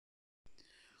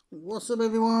What's up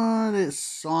everyone, it's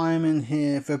Simon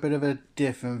here for a bit of a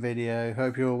different video.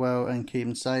 Hope you're well and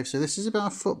keeping safe. So this is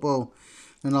about football,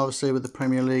 and obviously with the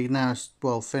Premier League now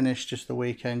finished, just the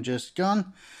weekend just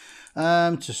gone.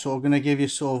 Just sort of going to give you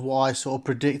sort of what I sort of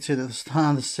predicted at the start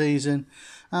of the season,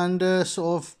 and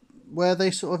sort of where they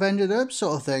sort of ended up,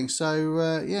 sort of thing.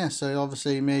 So yeah, so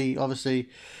obviously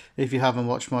if you haven't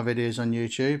watched my videos on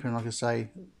YouTube, and like I say,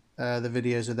 the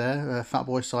videos are there. Fat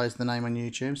Boy Size the name on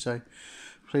YouTube, so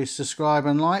please subscribe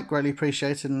and like, greatly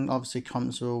appreciated, and obviously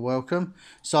comments are all welcome.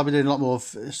 So I'll be doing a lot more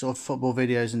sort of football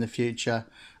videos in the future,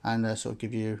 and sort of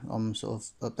give you sort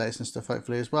of updates and stuff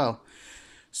hopefully as well.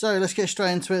 So let's get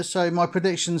straight into it. So my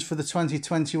predictions for the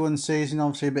 2021 season,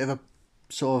 obviously a bit of a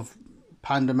sort of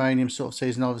pandemonium sort of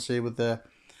season, obviously with the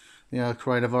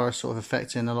coronavirus sort of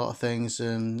affecting a lot of things,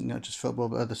 and not just football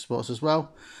but other sports as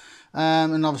well.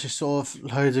 And obviously sort of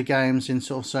loads of games in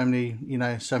sort of so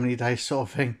many days sort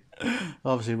of thing.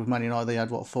 Obviously with Man United they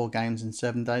had 4 games in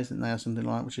 7 days, didn't they, or something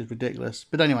like that, which is ridiculous.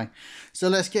 But anyway, so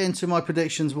let's get into my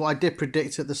predictions, what I did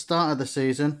predict at the start of the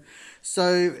season.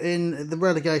 So in the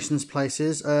relegations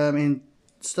places, in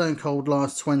stone cold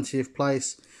last 20th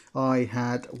place, I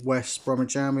had West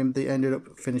Bromwich Albion. They ended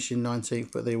up finishing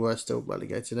 19th, but they were still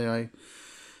relegated anyway.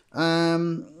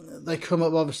 They come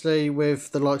up obviously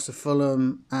with the likes of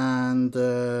Fulham and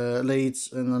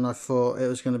Leeds, and then I thought it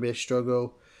was going to be a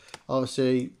struggle.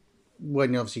 Obviously,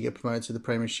 when you obviously get promoted to the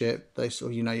Premiership, they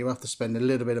sort of, you have to spend a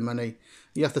little bit of money.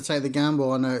 You have to take the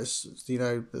gamble. I know it's,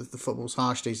 the football's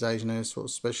harsh these days, sort of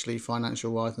especially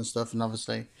financial wise and stuff, and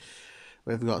obviously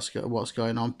we've got what's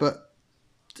going on. But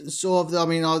sort of,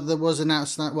 there was an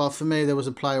outstanding. Well, for me, there was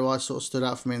a player who I sort of stood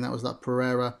out for me, and that was that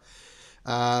Pereira.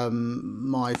 The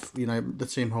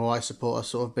team who I support have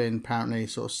sort of been apparently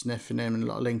sort of sniffing him and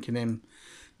linking him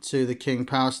to the King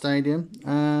Power Stadium.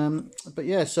 But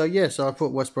yeah, so I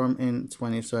put West Brom in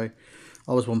 20, so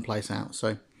I was one place out. So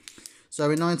in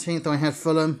 19th I had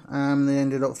Fulham. They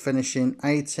ended up finishing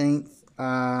 18th.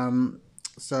 In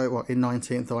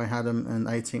 19th I had them, and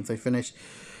 18th they finished.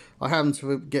 I happened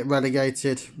to get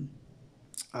relegated.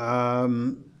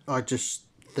 I just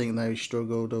think they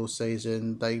struggled all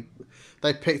season. They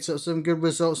picked up some good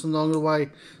results along the way,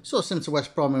 sort of similar to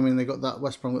West Brom. I mean, they got that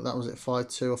West Brom got that, was it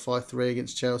 5-2 or 5-3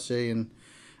 against Chelsea, and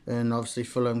obviously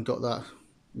Fulham got that.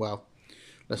 Well,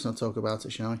 let's not talk about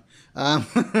it, shall we?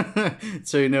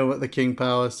 2-0 at the King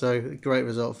Power, so great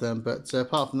result for them. But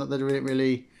apart from that, they didn't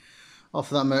really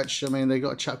offer that much. I mean, they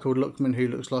got a chap called Lookman who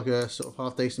looks like a sort of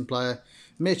half decent player.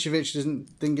 Mitrovic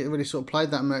didn't get really sort of played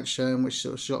that much, which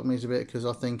sort of shocked me a bit, because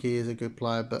I think he is a good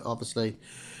player. But obviously,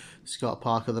 Scott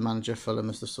Parker, the manager of Fulham,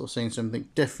 must have sort of seen something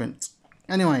different.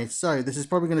 Anyway, so this is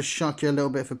probably going to shock you a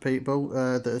little bit for people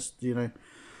that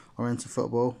are into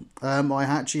football. I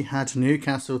actually had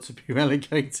Newcastle to be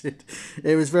relegated.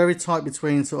 It was very tight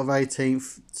between sort of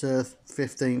 18th to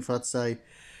 15th, I'd say.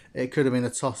 It could have been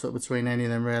a toss-up between any of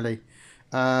them, really.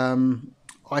 I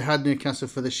had Newcastle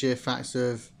for the sheer facts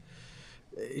of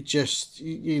it. Just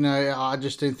I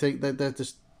just didn't think that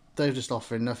they're just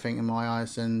offering nothing in my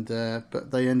eyes, and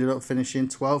but they ended up finishing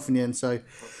 12th in the end. So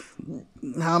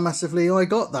how massively I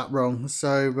got that wrong.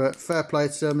 So, but fair play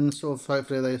to them, and sort of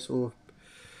hopefully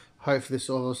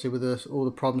obviously with all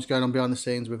the problems going on behind the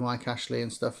scenes with Mike Ashley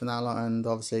and stuff and that lot, and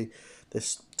obviously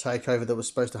this takeover that was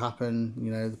supposed to happen.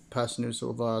 The person who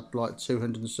sort of like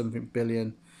 200 and something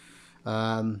billion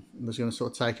was going to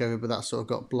sort of take over, but that sort of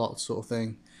got blocked, sort of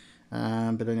thing.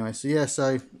 But anyway, so yeah,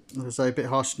 so I was a bit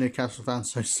harsh to Newcastle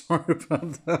fans, so sorry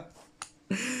about that.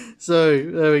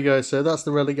 So there we go. So that's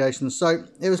the relegation. So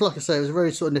it was, like I say, it was a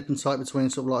very sort of nip and tight between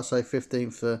sort of like say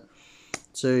 15th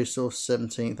to sort of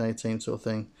 17th, 18th sort of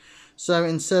thing. So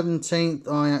in 17th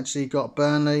I actually got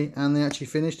Burnley, and they actually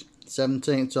finished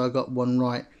 17th, so I got one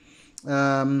right.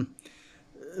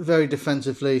 Very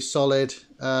defensively solid,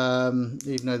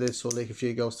 even though they sort of leaked a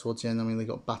few goals towards the end. I mean, they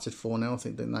got battered 4-0, I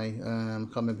think, didn't they? I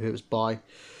can't remember who it was by.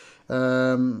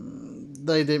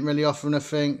 They didn't really offer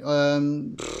anything.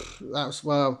 That's,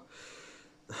 well,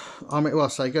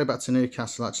 go back to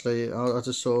Newcastle, actually. I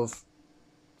just sort of,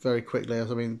 very quickly, I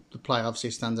mean, the player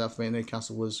obviously stands out for me in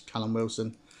Newcastle was Callum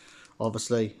Wilson,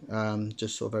 obviously.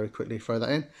 Just sort of very quickly throw that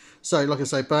in. So, like I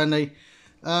say, Burnley,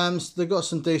 so they've got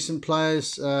some decent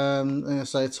players. Say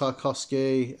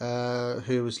Tarkowski,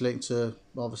 who was linked to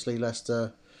obviously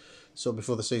Leicester sort of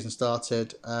before the season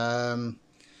started.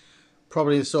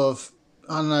 Probably sort of,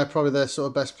 I don't know, probably their sort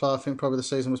of best player, I think probably the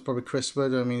season was probably Chris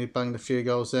Wood. I mean, he banged a few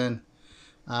goals in.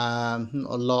 Not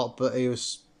a lot, but he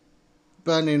was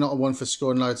Burnley not one for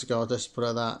scoring loads of goals, let's put it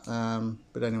at that.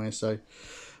 But anyway, so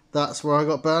that's where I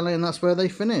got Burnley, and that's where they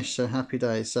finished. So happy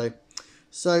days. So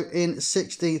So in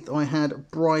 16th, I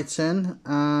had Brighton.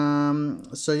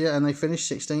 So yeah, and they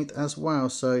finished 16th as well.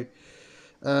 So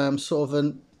sort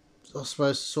of I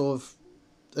suppose, sort of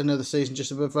another season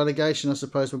just above relegation, I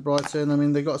suppose, with Brighton. I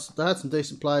mean, they had some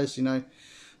decent players, you know.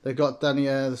 They got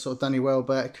the sort of Danny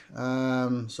Welbeck.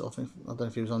 Sort of, I don't know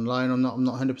if he was on loan. I'm not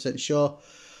 100% sure.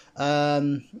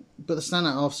 But the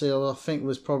standout, obviously, I think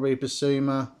was probably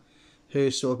Basuma,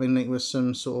 who's sort of been linked with some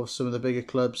of the bigger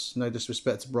clubs. No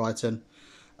disrespect to Brighton.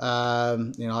 You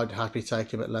know, I'd happily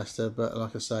take him at Leicester, but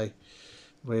like I say,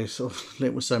 we're sort of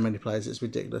linked with so many players, it's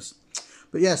ridiculous.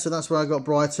 But yeah, so that's where I got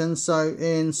Brighton. So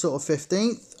in sort of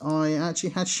 15th, I actually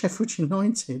had Sheffield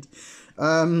United.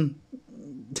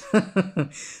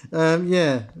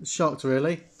 Yeah, shocked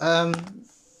really.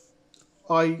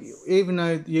 Even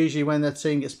though usually when their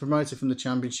team gets promoted from the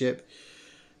Championship,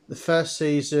 the first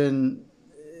season,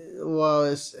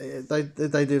 well,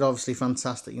 they did obviously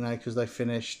fantastic, you know, because they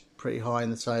finished pretty high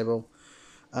in the table.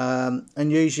 And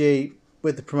usually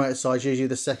with the promoted sides, usually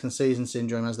the second season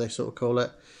syndrome, as they sort of call it,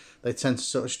 they tend to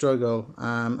sort of struggle,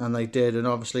 and they did, and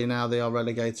obviously now they are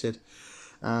relegated.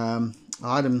 I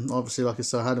had them, obviously, like I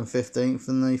said, I had them 15th,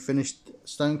 and they finished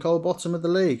stone cold bottom of the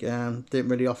league. Didn't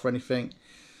really offer anything.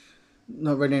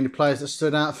 Not really any players that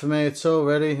stood out for me at all,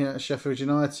 really. Yeah, Sheffield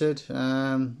United.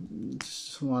 Well,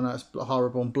 that's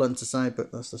horrible and blunt to say,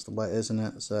 but that's just the way it is, isn't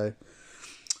it? So,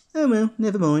 oh well,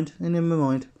 never mind.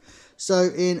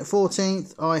 So in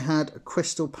 14th, I had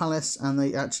Crystal Palace, and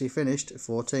they actually finished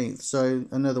 14th. So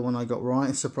another one I got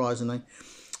right, surprisingly.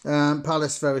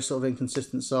 Palace, very sort of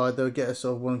inconsistent side. They'll get a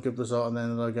sort of one good result, and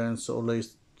then they'll go and sort of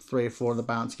lose 3 or 4 on the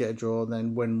bounce, get a draw, and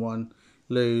then win one,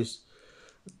 lose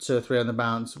 2 or 3 on the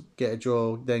bounce, get a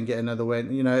draw, then get another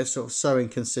win. You know, it's sort of so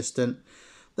inconsistent.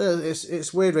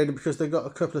 It's weird really, because they've got a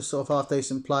couple of sort of half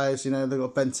decent players. You know, they've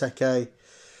got Benteke.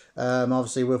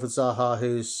 Obviously Wilfred Zaha,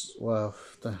 who's, well,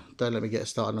 don't let me get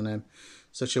started on him.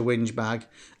 Such a whinge bag.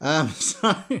 And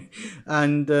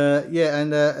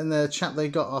the chap they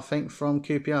got, I think, from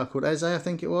QPR called Eze, I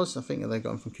think it was. I think they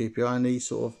got him from QPR, and he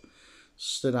sort of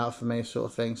stood out for me,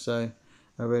 sort of thing. So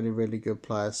a really, really good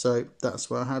player. So that's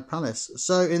where I had Palace.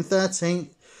 So in 13th,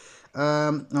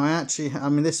 I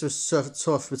mean, this was sort of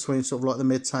tough between sort of like the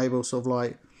mid-table, sort of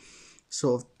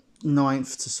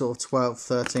 9th to sort of 12th,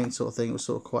 13th sort of thing. It was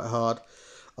sort of quite hard.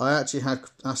 I actually had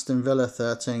Aston Villa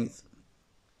 13th,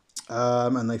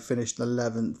 and they finished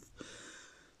 11th.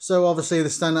 So obviously the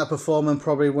standout performer, and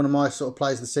probably one of my sort of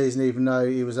plays of the season, even though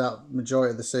he was out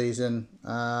majority of the season.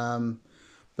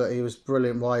 But he was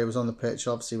brilliant while he was on the pitch.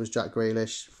 Obviously, was Jack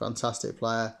Grealish, fantastic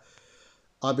player.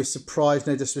 I'd be surprised,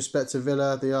 no disrespect to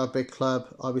Villa, they are a big club.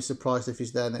 I'd be surprised if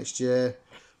he's there next year.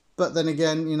 But then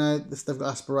again, you know, if they've got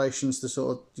aspirations to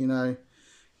sort of, you know,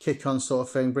 kick on sort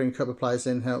of thing, bring a couple of players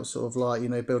in, help sort of like, you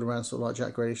know, build around sort of like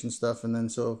Jack Grealish and stuff, and then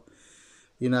sort of,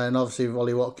 you know, and obviously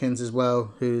Ollie Watkins as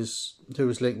well, who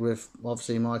was linked with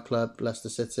obviously my club, Leicester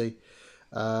City.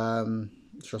 Should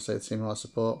I say the team I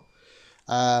support?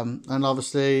 And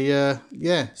obviously,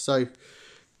 yeah, so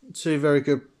 2 very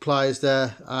good players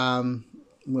there.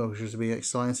 Well, which will be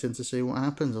exciting to see what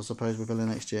happens, I suppose, with Villa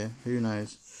next year. Who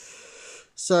knows?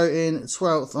 So in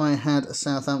 12th, I had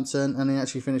Southampton, and they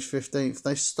actually finished 15th.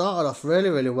 They started off really,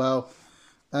 really well.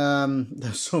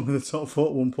 They're some of the top 4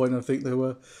 at one point, I think they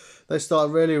were. They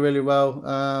started really, really well.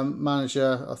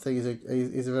 Manager, I think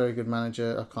he's a very good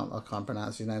manager. I can't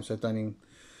pronounce his name, so I don't even.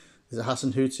 Is it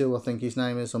Hassan Hutil? I think his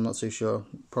name is. I'm not too sure.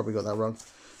 Probably got that wrong.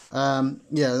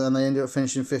 Yeah, and they ended up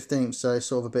finishing 15th. So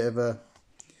sort of a bit of a,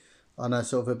 I know,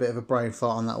 sort of a bit of a brain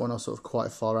fart on that one. I was sort of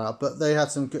quite far out, but they had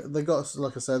some good. They got,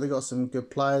 like I said, they got some good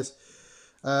players.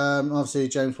 Obviously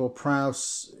James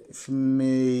Ward-Prowse for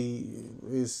me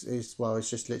is well, it's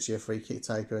just literally a free kick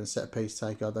taker and set piece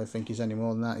taker. I don't think he's any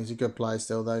more than that. He's a good player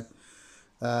still though.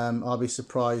 I'll be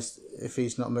surprised if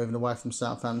he's not moving away from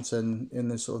Southampton in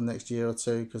the sort of next year or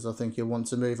 2, because I think he'll want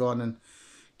to move on and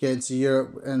get into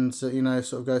Europe and you know,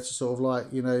 sort of go to sort of like,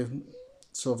 you know,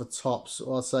 sort of a tops,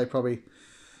 or I'd say probably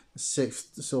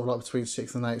 6th, sort of like between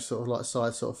 6th and 8th sort of like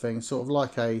side sort of thing, sort of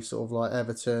like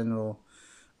Everton or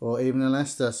even a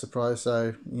Leicester, surprise.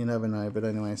 So you never know. But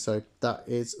anyway, so that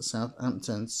is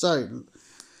Southampton. So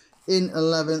in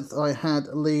 11th, I had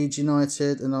Leeds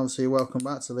United, and obviously welcome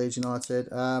back to Leeds United.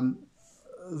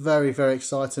 Very, very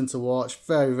exciting to watch.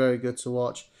 Very, very good to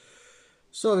watch.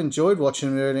 Sort of enjoyed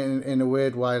watching them in a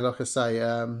weird way. Like I say,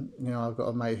 you know, I've got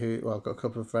a mate I've got a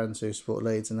couple of friends who support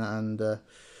Leeds and that, and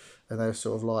they were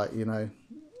sort of like, you know,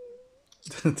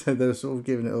 they were sort of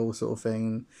giving it all sort of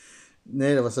thing.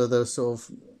 Neither of us, they were sort of,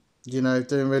 you know,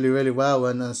 doing really, really well,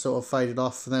 and then sort of faded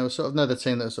off. And they were sort of another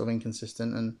team that was sort of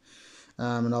inconsistent, and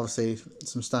And obviously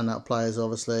some standout players,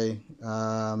 obviously,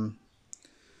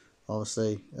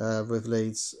 with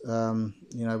Leeds,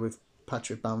 you know, with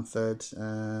Patrick Bamford,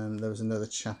 and there was another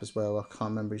chap as well, I can't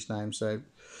remember his name, so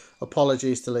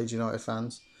apologies to Leeds United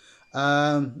fans.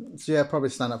 So yeah, probably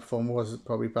stand-up performer was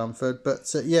probably Bamford, but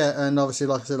yeah, and obviously,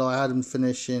 like I said, I had them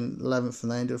finishing 11th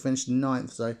and they ended up finishing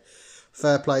 9th, so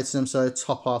fair play to them. So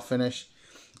top half finish,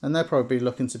 and they'll probably be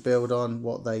looking to build on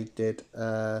what they did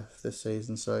this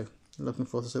season, so looking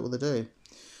forward to see what they do.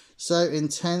 So in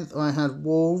 10th I had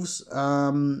Wolves,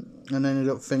 and ended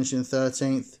up finishing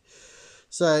 13th.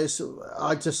 So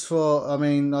I just thought, I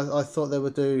mean, I thought they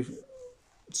would do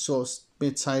sort of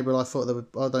mid-table. I thought they would.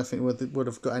 I don't think would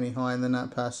have got any higher than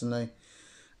that personally.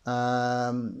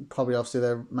 Probably obviously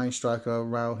their main striker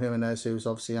Raul Jimenez, who was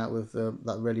obviously out with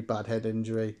that really bad head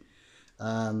injury.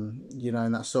 You know,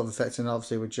 and that's sort of affecting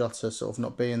obviously with Jota sort of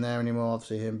not being there anymore.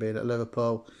 Obviously him being at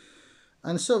Liverpool,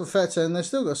 and it's sort of affecting. And they've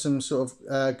still got some sort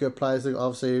of good players. They've got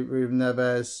obviously Ruben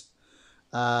Neves.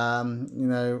 You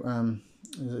know,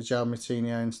 João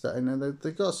Moutinho and stuff. And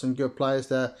they've got some good players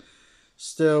there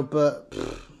still, but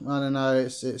I don't know. It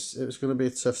was going to be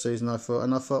a tough season, I thought,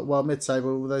 and I thought, well,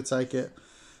 mid-table, will they take it?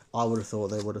 I would have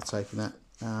thought they would have taken it.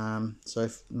 So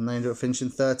they ended up finishing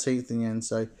 13th in the end.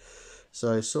 So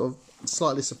sort of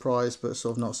slightly surprised, but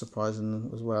sort of not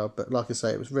surprising as well. But like I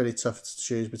say, it was really tough to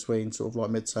choose between sort of like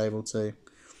mid-table to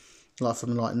like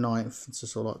from like 9th to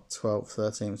sort of like 12th,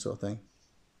 13th sort of thing.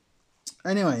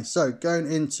 Anyway, so going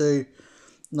into,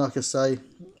 like I say,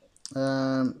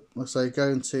 going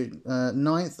to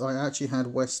 9th, I actually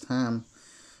had West Ham,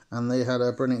 and they had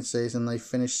a brilliant season. They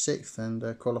finished 6th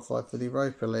and qualified for the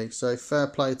Europa League. So fair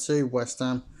play to West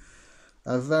Ham.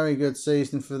 A very good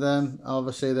season for them.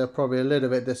 Obviously, they're probably a little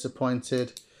bit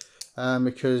disappointed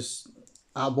because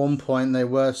at one point they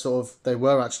were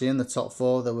actually in the top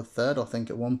 4. They were 3rd, I think,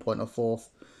 at one point, or 4th.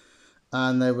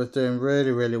 And they were doing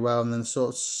really, really well. And then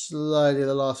sort of slowly,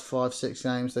 the last 5-6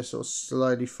 games, they sort of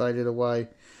slowly faded away.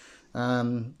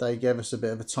 They gave us a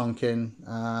bit of a tonking.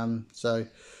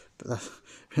 But that's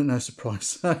no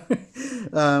surprise.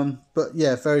 But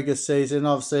yeah, very good season.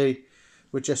 Obviously,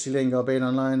 with Jesse Lingard being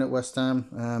on loan at West Ham,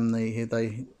 he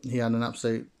had an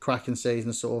absolute cracking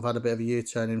season. Sort of had a bit of a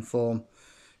U-turn in form.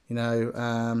 You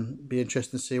know, be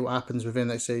interesting to see what happens with him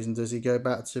next season. Does he go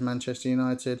back to Manchester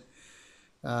United?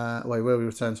 Will he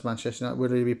return to Manchester United?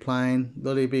 Will he be playing?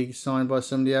 Will he be signed by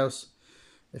somebody else?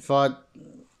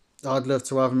 I'd love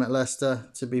to have him at Leicester,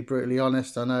 to be brutally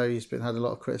honest. I know he's had a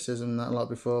lot of criticism that a lot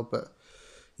before, but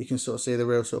you can sort of see the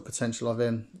real sort of potential of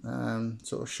him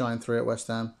sort of shine through at West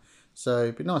Ham. So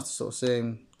it'd be nice to sort of see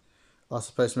him, I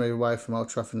suppose, move away from Old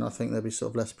Trafford. And I think there'll be sort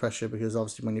of less pressure because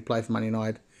obviously when you play for Man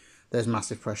United, there's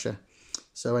massive pressure.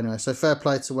 So anyway, so fair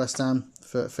play to West Ham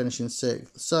for finishing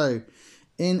 6th. So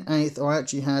in 8th, I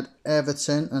actually had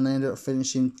Everton, and they ended up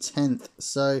finishing 10th.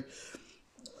 So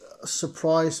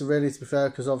surprised, really, to be fair,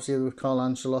 because obviously with Carlo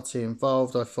Ancelotti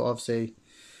involved, I thought obviously,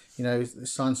 you know,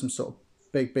 signed some sort of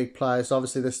big players.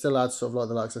 Obviously, they still had sort of like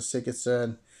the likes of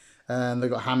Sigurdsson, and they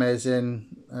got James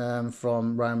in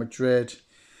from Real Madrid,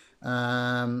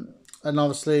 and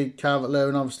obviously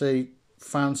Calvert-Lewin obviously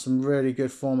found some really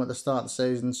good form at the start of the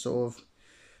season, sort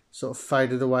of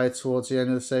faded away towards the end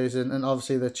of the season, and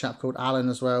obviously the chap called Allen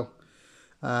as well.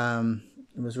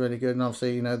 It was really good, and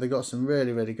obviously, you know, they got some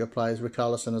really, really good players.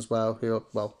 Richarlison as well, who,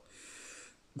 well,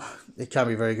 he can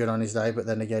be very good on his day, but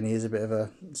then again, he is a bit of a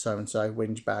so-and-so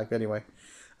whinge bag anyway.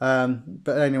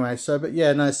 But anyway, so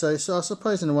I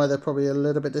suppose in a way they're probably a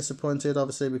little bit disappointed,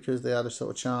 obviously, because they had a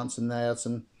sort of chance and they had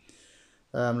some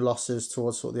losses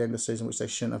towards sort of the end of the season, which they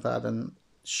shouldn't have had and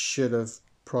should have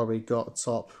probably got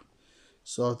top.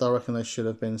 So I reckon they should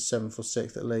have been 7th or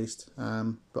 6th at least.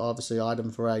 But obviously I had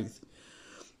them for 8th.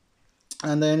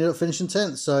 And they ended up finishing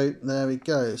 10th. So there we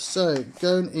go. So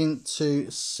going into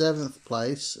 7th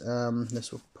place.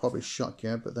 This will probably shock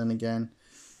you. But then again,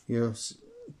 you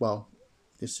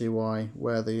see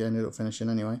where they ended up finishing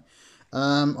anyway.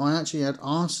 I actually had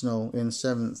Arsenal in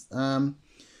 7th.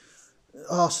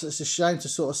 So it's a shame to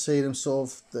sort of see them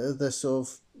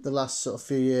the last sort of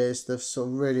few years. They've sort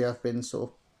of really have been sort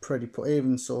of pretty poor,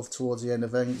 even sort of towards the end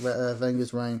of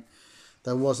Wenger's reign.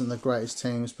 There wasn't the greatest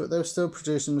teams, but they were still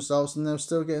producing results and they were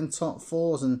still getting top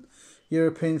 4s and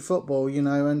European football, you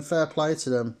know, and fair play to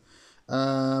them.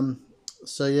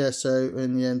 So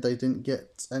in the end they didn't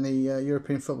get any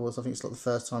European footballs. I think it's like the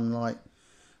first time in like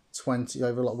 20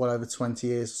 years,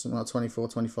 or something like 24,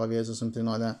 25 years or something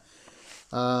like that.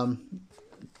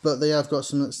 But they have got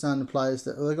some outstanding players.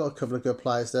 They've got a couple of good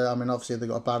players there. I mean, obviously they've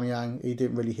got Aubameyang. He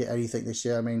didn't really hit anything this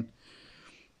year. I mean,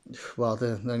 well,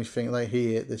 the only thing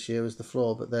he hit this year was the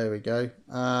floor, but there we go.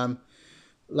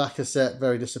 Lacazette,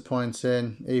 very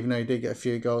disappointing, even though he did get a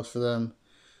few goals for them.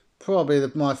 Probably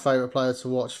my favourite player to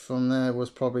watch from there was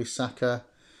probably Saka.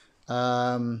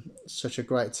 Such a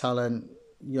great talent,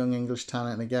 young English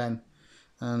talent again.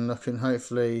 And looking,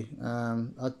 hopefully,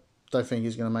 I don't think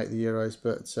he's going to make the Euros,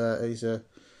 but he's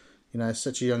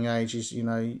such a young age. He's,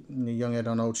 young head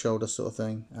on old shoulder sort of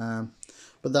thing.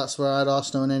 But that's where I had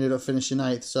Arsenal and ended up finishing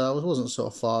 8th, so I wasn't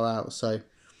sort of far out. So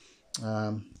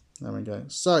there we go.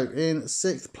 So in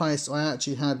 6th place, I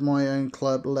actually had my own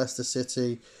club, Leicester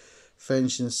City,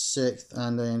 finishing 6th,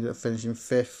 and they ended up finishing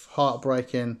 5th.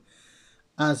 Heartbreaking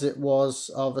as it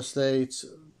was, obviously,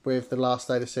 with the last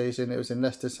day of the season. It was in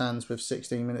Leicester's hands with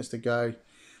 16 minutes to go.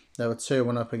 They were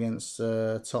 2-1 up against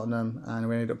Tottenham, and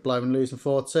we ended up losing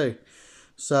 4-2.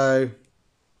 So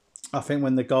I think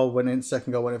when the goal went in,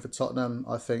 second goal went in for Tottenham,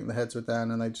 I think the heads were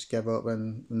down and they just gave up,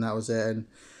 and that was it. And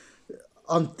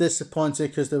I'm disappointed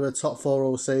because they were top 4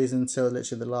 all season until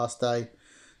literally the last day.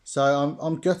 So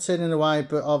I'm gutted in a way,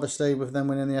 but obviously with them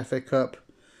winning the FA Cup,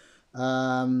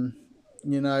 obviously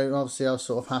I was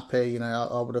sort of happy.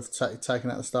 I would have taken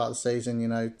it at the start of the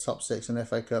season. Top 6 in the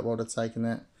FA Cup, I would have taken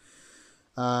it.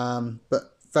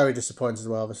 But very disappointed as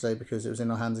well, obviously, because it was in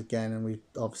our hands again, and we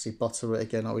obviously bottled it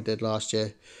again like we did last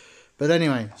year. But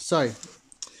anyway, so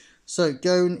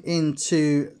going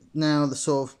into now the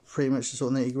sort of pretty much the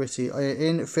sort of nitty gritty.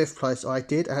 In 5th place, I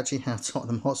did actually have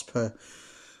Tottenham Hotspur.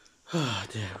 Oh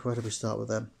dear, where do we start with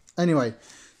them? Anyway,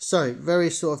 so very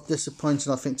sort of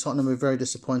disappointed. I think Tottenham were very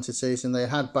disappointed season. They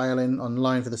had Bale in on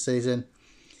loan for the season.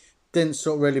 Didn't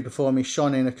sort of really perform. He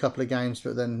shone in a couple of games,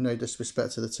 but then no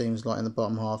disrespect to the teams like in the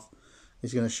bottom half.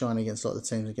 He's going to shine against like the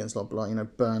teams against like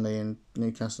Burnley and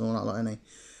Newcastle and all that, like, any.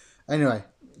 Anyway,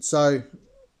 so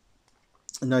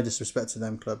no disrespect to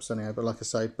them clubs anyway, but like I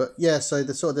say, but yeah, so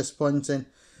they're sort of disappointing.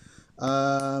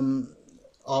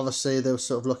 Obviously they were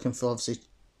sort of looking for,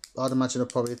 I'd imagine they're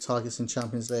probably targets in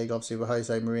Champions League, obviously with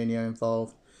Jose Mourinho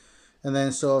involved. And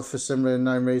then sort of for some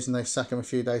unknown reason they sack him a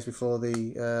few days before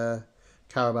the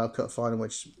Carabao Cup final,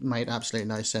 which made absolutely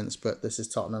no sense, but this is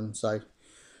Tottenham, so,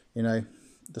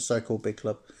 the so-called big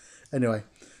club. Anyway,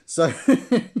 so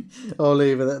I'll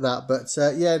leave it at that. But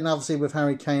yeah, and obviously with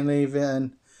Harry Kane leaving,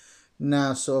 and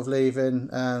now sort of leaving,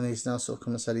 and he's now sort of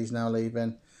come and said he's now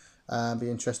leaving. Be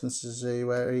interesting to see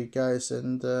where he goes,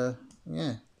 and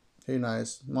yeah, who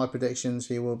knows? My predictions,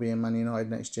 he will be in Man United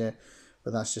next year,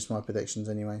 but that's just my predictions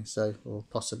anyway. So, or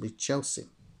possibly Chelsea.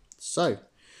 So,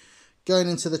 going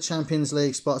into the Champions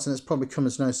League spots, and it's probably come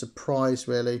as no surprise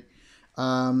really.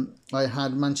 I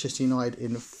had Manchester United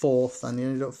in 4th, and they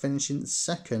ended up finishing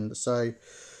 2nd. So,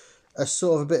 a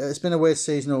sort of a bit. It's been a weird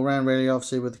season all round, really.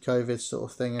 Obviously with the COVID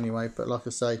sort of thing, anyway. But like I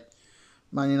say,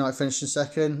 Man United finishing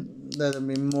 2nd. They'd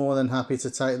be more than happy to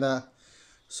take that.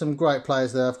 Some great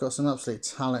players there. I've got some absolute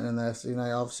talent in there. So,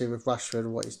 obviously with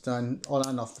Rashford, what he's done on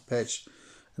and off the pitch,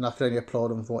 and I can only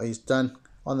applaud him for what he's done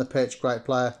on the pitch. Great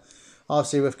player.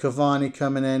 Obviously with Cavani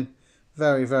coming in,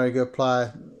 very, very good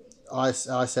player. I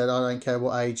said I don't care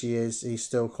what age he is, he's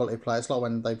still a quality player. It's like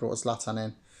when they brought Zlatan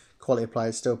in, quality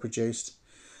player, still produced.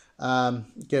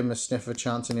 Give him a sniff of a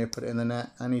chance and he'll put it in the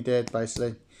net, and he did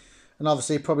basically. And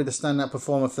obviously probably the standout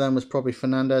performer for them was probably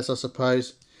Fernandes, I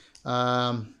suppose.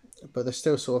 But they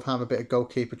still sort of have a bit of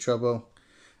goalkeeper trouble,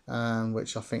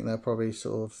 which I think they're probably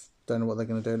sort of don't know what they're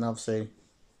going to do. And obviously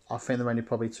I think they're only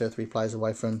probably 2 or 3 players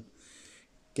away from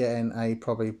getting a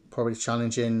probably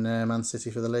challenging Man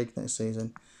City for the league next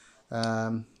season.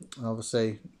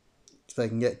 Obviously, if they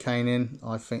can get Kane in,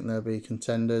 I think they'll be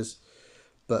contenders.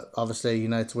 But obviously,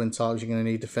 to win titles, you're going to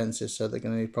need defences, so they're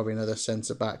going to need probably another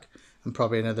centre back and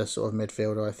probably another sort of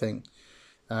midfielder. I think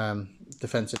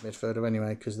defensive midfielder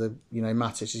anyway, because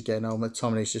Matic is getting old,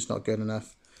 McTominay's just not good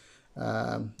enough.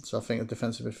 So I think a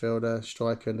defensive midfielder,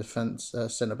 striker, and defence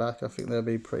centre back, I think they'll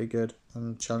be pretty good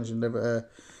and challenging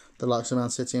the likes of Man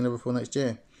City and Liverpool next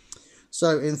year.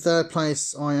 So in 3rd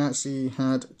place, I actually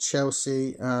had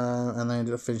Chelsea, and they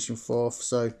ended up finishing 4th.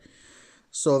 So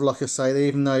sort of like I say,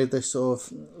 even though they sort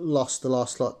of lost the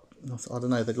last lot, I don't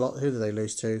know, who did they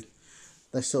lose to?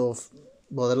 They sort of,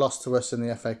 they lost to us in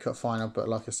the FA Cup final, but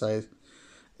like I say,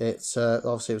 it's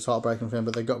obviously it was heartbreaking for them,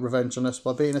 but they got revenge on us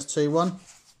by beating us 2-1,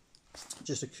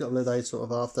 just a couple of days sort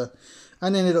of after,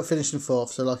 and they ended up finishing 4th.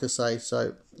 So like I say,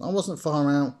 so I wasn't far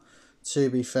out,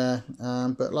 to be fair,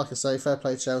 but like I say, fair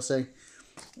play Chelsea.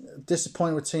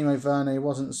 Disappointed with Timo Werner. He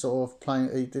wasn't sort of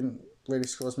playing, he didn't really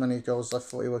score as many goals as I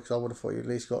thought he would, because I would have thought he at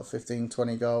least got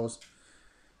 15-20 goals.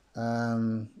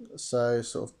 So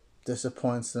sort of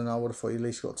disappointed, and I would have thought he at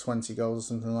least got 20 goals or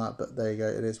something like that, but there you go,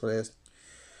 it is what it is.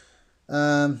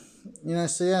 So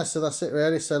yeah, so that's it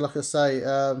really. So like I say,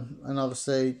 and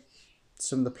obviously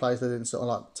some of the players they didn't, sort of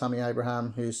like Tammy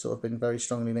Abraham, who's sort of been very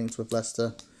strongly linked with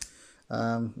Leicester.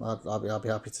 I'd be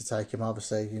happy to take him,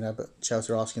 obviously, you know, but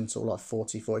Chelsea are asking sort of like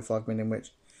 40-45 million,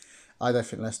 which I don't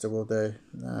think Leicester will do.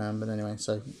 But anyway,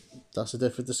 so that's a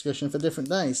different discussion for different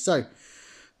days. So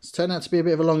it's turned out to be a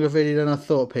bit of a longer video than I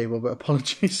thought, people, but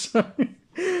apologies. But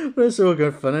it's all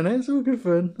good fun, isn't it? It's all good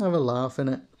fun. Have a laugh,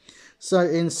 innit? So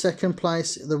in second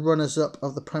place, the runners-up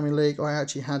of the Premier League, I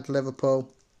actually had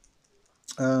Liverpool.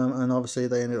 And obviously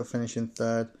they ended up finishing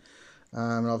third.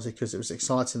 And obviously because it was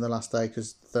exciting the last day,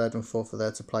 because third and fourth were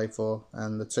there to play for.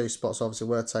 And the 2 spots obviously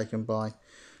were taken by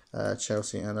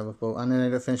Chelsea and Liverpool. And they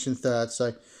ended up finishing third.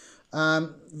 So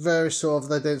very sort of,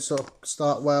 they did sort of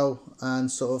start well, and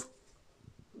sort of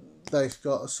they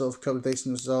got sort of a couple of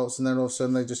decent results, and then all of a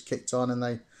sudden they just kicked on, and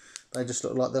they just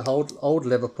looked like the old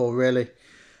Liverpool, really.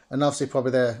 And obviously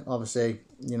probably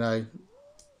you know,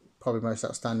 probably most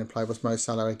outstanding player was Mo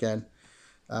Salah again.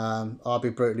 I'll be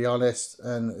brutally honest,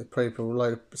 and people, a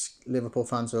load of Liverpool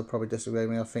fans will probably disagree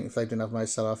with me. I think if they didn't have Mo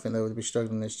Salah, I think they would be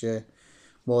struggling this year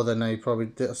more than they probably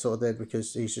did,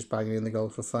 because he's just banging in the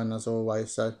goals for fun as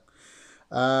always. So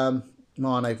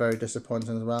Mane very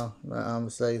disappointing as well.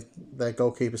 Obviously their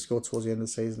goalkeeper scored towards the end of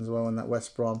the season as well in that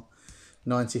West Brom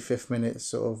 95th minute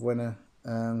sort of winner.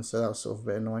 So that was sort of a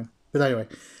bit annoying. But anyway,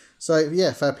 so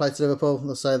yeah, fair play to Liverpool.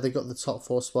 They'll say they got the top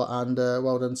 4 spot, and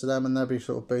well done to them, and they'll be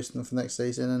sort of boosting them for next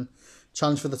season and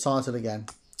challenge for the title again.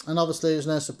 And obviously there's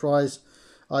no surprise,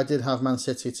 I did have Man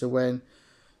City to win,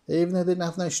 even though they didn't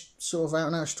have no sort of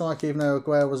out-and-out striker. Even though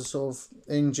Aguero was sort of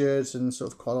injured and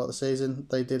sort of quite a lot of the season,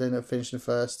 they did end up finishing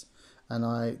first, and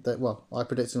I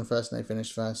predicted them first, and they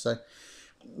finished first. So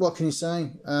what can you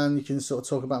say? You can sort of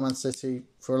talk about Man City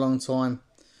for a long time.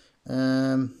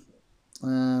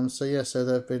 So yeah, so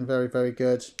they've been very, very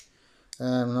good.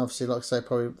 And obviously, like I say,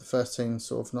 probably the first team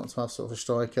sort of not to have sort of a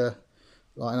striker,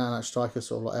 like an out-and-out striker,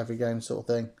 sort of like every game sort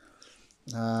of thing.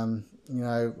 You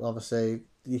know, obviously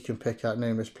you can pick out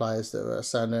numerous players that are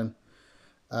outstanding.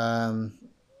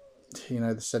 You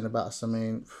know, the centre backs, I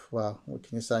mean, well, what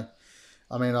can you say?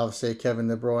 I mean, obviously Kevin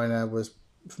De Bruyne was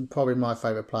probably my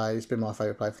favourite player. He's been my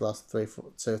favourite player for the last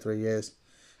 2 or 3 years.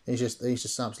 He's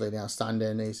just absolutely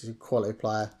outstanding. He's a quality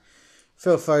player.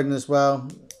 Phil Foden as well.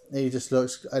 He just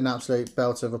looks an absolute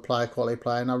belt of a player, quality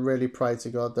player. And I really pray to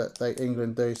God that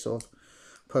England do sort of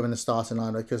put him in the starting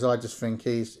lineup, because I just think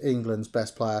he's England's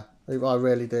best player. I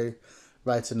really do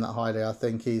rate him that highly. I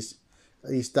think he's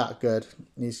that good.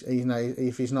 You know,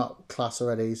 if he's not class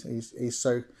already,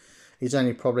 he's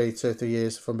only probably 2 or 3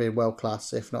 years from being world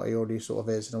class. If not, he already sort of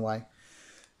is in a way.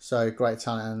 So great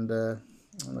talent, and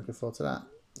I'm looking forward to that.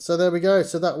 So there we go.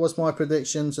 So that was my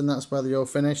predictions, and that's where they all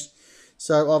finished.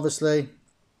 So obviously,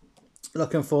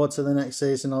 looking forward to the next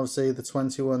season, obviously the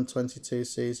 21-22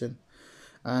 season,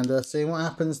 and seeing what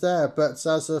happens there. But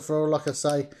as for all, like I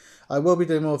say, I will be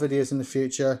doing more videos in the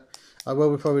future. I will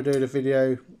be probably doing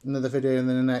another video in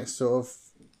the next sort of,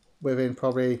 within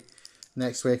probably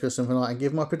next week or something like that, and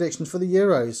give my predictions for the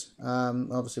Euros.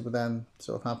 Obviously with them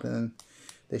sort of happening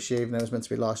this year, even though it was meant to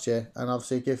be last year, and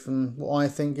obviously give them what I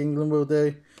think England will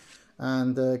do,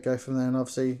 and go from there. And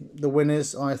obviously the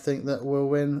winners, I think that will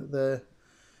win the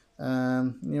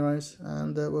Euros,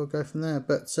 and we'll go from there.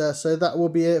 But so that will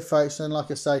be it, folks. And like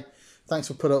I say, thanks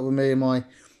for putting up with me and my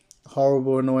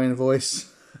horrible, annoying voice.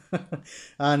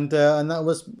 and that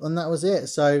was it.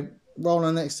 So roll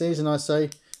on next season, I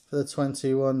say, for the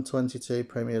 21-22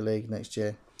 Premier League next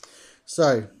year.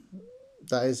 So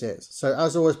that is it. So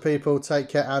as always, people, take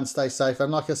care and stay safe.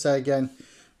 And like I say again,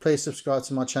 please subscribe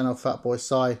to my channel, Fatboy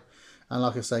Si. And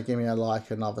like I say, give me a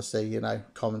like, and obviously, you know,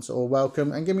 comments are all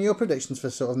welcome. And give me your predictions for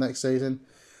sort of next season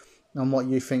and what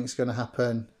you think is going to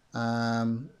happen.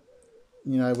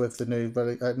 You know, with the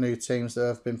new teams that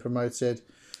have been promoted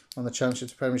on the Championship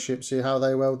to Premiership, see how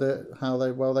well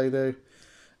they do.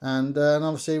 And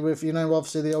obviously with, you know,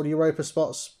 obviously the old Europa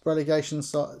spots, relegation,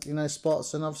 you know,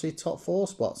 spots, and obviously top 4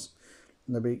 spots.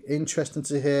 And it'll be interesting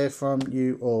to hear from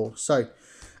you all. So,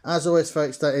 as always,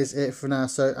 folks, that is it for now.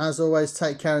 So, as always,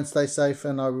 take care and stay safe,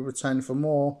 and I will return for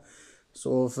more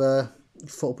sort of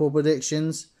football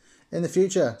predictions in the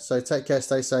future. So, take care,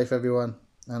 stay safe, everyone,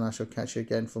 and I shall catch you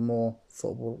again for more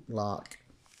football lark.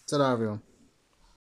 Ta-da, everyone.